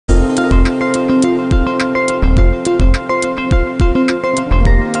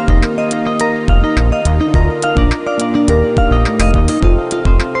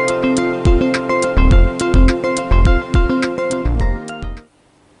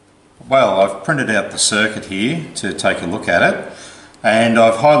Well, I've printed out the circuit here to take a look at it, and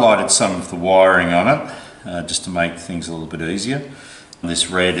I've highlighted some of the wiring on it just to make things a little bit easier.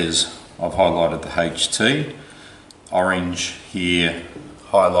 This red is, I've highlighted the HT, orange here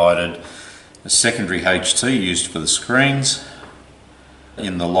highlighted a secondary HT used for the screens.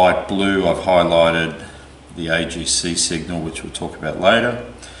 In the light blue I've highlighted the AGC signal, which we'll talk about later,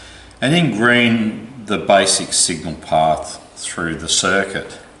 and in green the basic signal path through the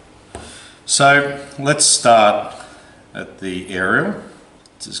circuit. So let's start at the aerial.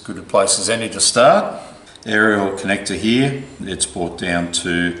 It's as good a place as any to start. Aerial connector here, it's brought down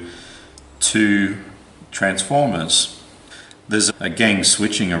to two transformers. There's a gang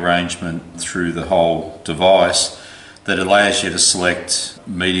switching arrangement through the whole device that allows you to select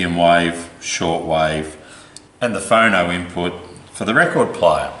medium wave, short wave, and the phono input for the record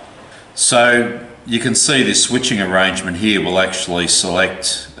player. So you can see this switching arrangement here will actually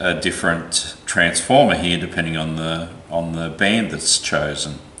select a different transformer here depending on the band that's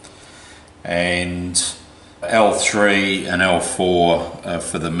chosen. And L3 and L4 are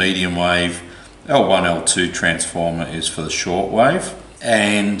for the medium wave, L1, L2 transformer is for the short wave.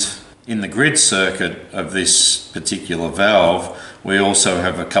 And in the grid circuit of this particular valve, we also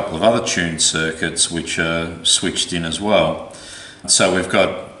have a couple of other tuned circuits which are switched in as well. So we've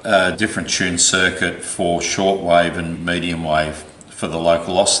got a different tuned circuit for short wave and medium wave for the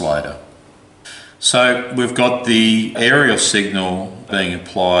local oscillator. So we've got the aerial signal being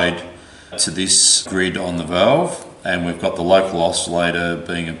applied to this grid on the valve, and we've got the local oscillator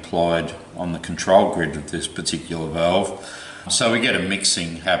being applied on the control grid of this particular valve. So we get a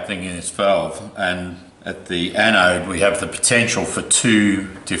mixing happening in this valve, and at the anode we have the potential for two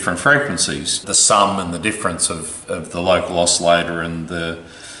different frequencies, the sum and the difference of the local oscillator and the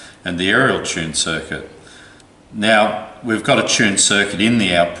aerial tuned circuit. Now we've got a tuned circuit in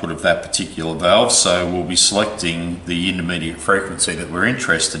the output of that particular valve, so we'll be selecting the intermediate frequency that we're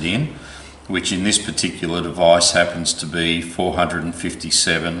interested in, which in this particular device happens to be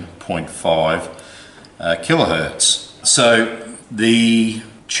 457.5 kilohertz. So the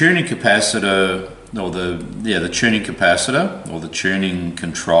tuning capacitor, or the tuning capacitor, or the tuning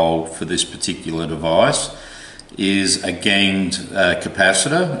control for this particular device is a ganged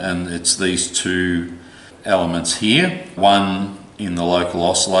capacitor, and it's these two elements here, one in the local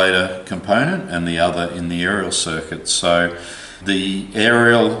oscillator component and the other in the aerial circuit. So the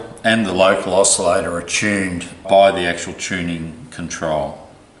aerial and the local oscillator are tuned by the actual tuning control.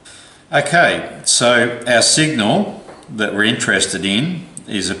 Okay, so our signal that we're interested in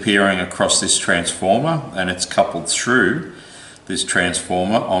is appearing across this transformer, and it's coupled through this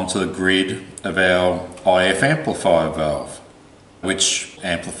transformer onto the grid of our IF amplifier valve, which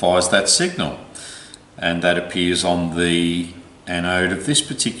amplifies that signal, and that appears on the anode of this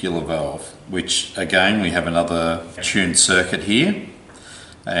particular valve, which again we have another tuned circuit here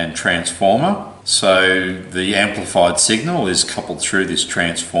and transformer. So the amplified signal is coupled through this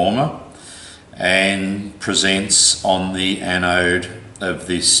transformer and presents on the anode of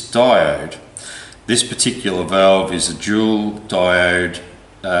this diode. This particular valve is a dual diode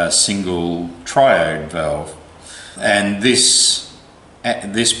single triode valve, and this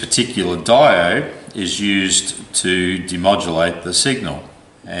particular diode is used to demodulate the signal,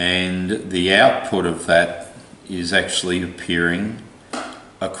 and the output of that is actually appearing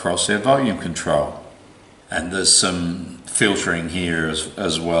across our volume control. And there's some filtering here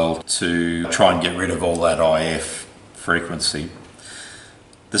as well to try and get rid of all that IF frequency.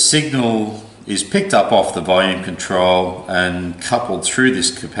 The signal is picked up off the volume control and coupled through this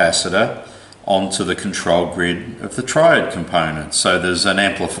capacitor onto the control grid of the triode component. So there's an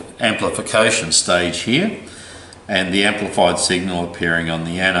amplification stage here, and the amplified signal appearing on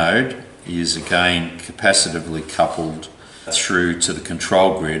the anode is again capacitively coupled through to the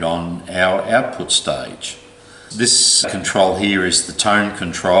control grid on our output stage. This control here is the tone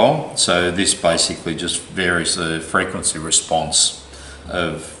control, so this basically just varies the frequency response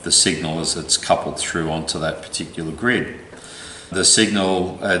of the signal as it's coupled through onto that particular grid. The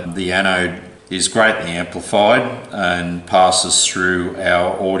signal at the anode is greatly amplified and passes through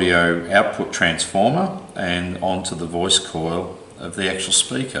our audio output transformer and onto the voice coil of the actual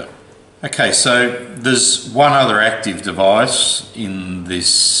speaker. Okay, so there's one other active device in this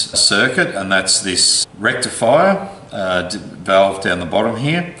circuit, and that's this rectifier valve down the bottom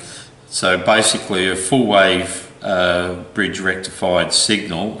here. So basically a full wave bridge rectified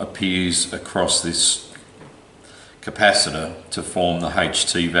signal appears across this capacitor to form the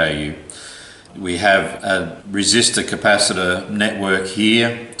HT value. We have a resistor capacitor network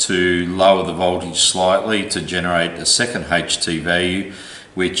here to lower the voltage slightly to generate a second HT value,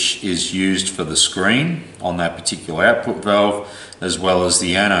 which is used for the screen on that particular output valve, as well as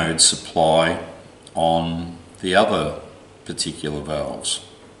the anode supply on the other particular valves.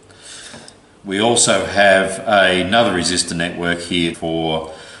 We also have another resistor network here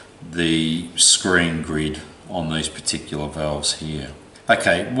for the screen grid on these particular valves here.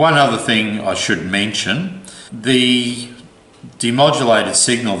 Okay, one other thing I should mention, the demodulated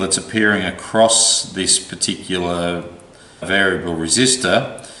signal that's appearing across this particular variable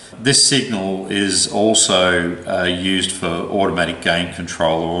resistor, this signal is also used for automatic gain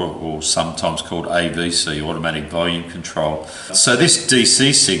control, or sometimes called AVC, automatic volume control. So this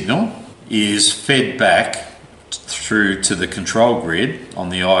DC signal is fed back through to the control grid on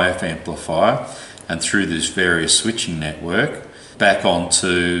the IF amplifier and through this various switching network back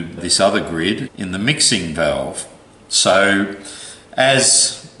onto this other grid in the mixing valve. So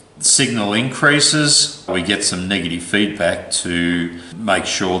as signal increases, we get some negative feedback to make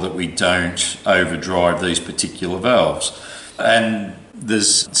sure that we don't overdrive these particular valves. And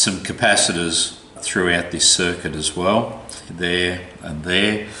there's some capacitors throughout this circuit as well, there and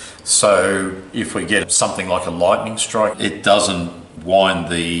there. So if we get something like a lightning strike, it doesn't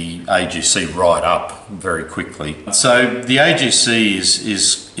wind the AGC right up very quickly. So the AGC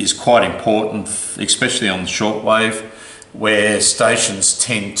is quite important, especially on the shortwave, where stations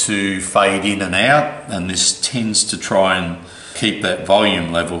tend to fade in and out, and this tends to try and keep that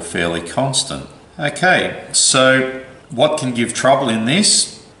volume level fairly constant. Okay, so what can give trouble in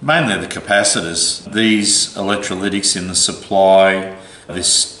this? Mainly the capacitors. These electrolytics in the supply,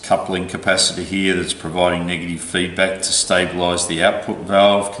 this coupling capacitor here that's providing negative feedback to stabilise the output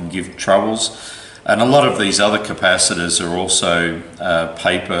valve can give troubles. And a lot of these other capacitors are also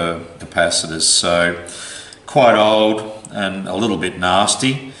paper capacitors, so quite old and a little bit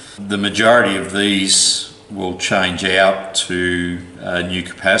nasty. The majority of these will change out to new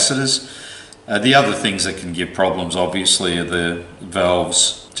capacitors. The other things that can give problems obviously are the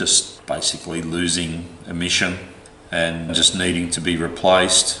valves just basically losing emission and just needing to be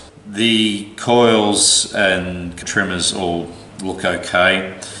replaced. The coils and trimmers all look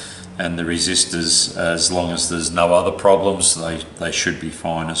okay, and the resistors, as long as there's no other problems, they should be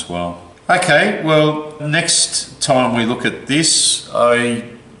fine as well. Okay, well, next time we look at this, I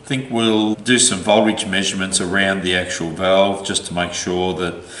think we'll do some voltage measurements around the actual valve just to make sure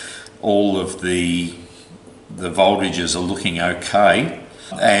that all of the voltages are looking okay.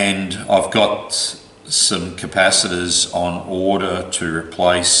 And I've got some capacitors on order to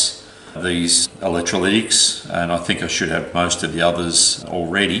replace these electrolytics, and I think I should have most of the others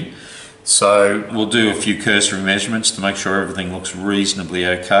already. So we'll do a few cursory measurements to make sure everything looks reasonably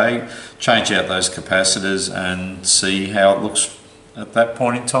okay, change out those capacitors and see how it looks at that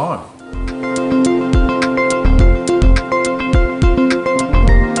point in time.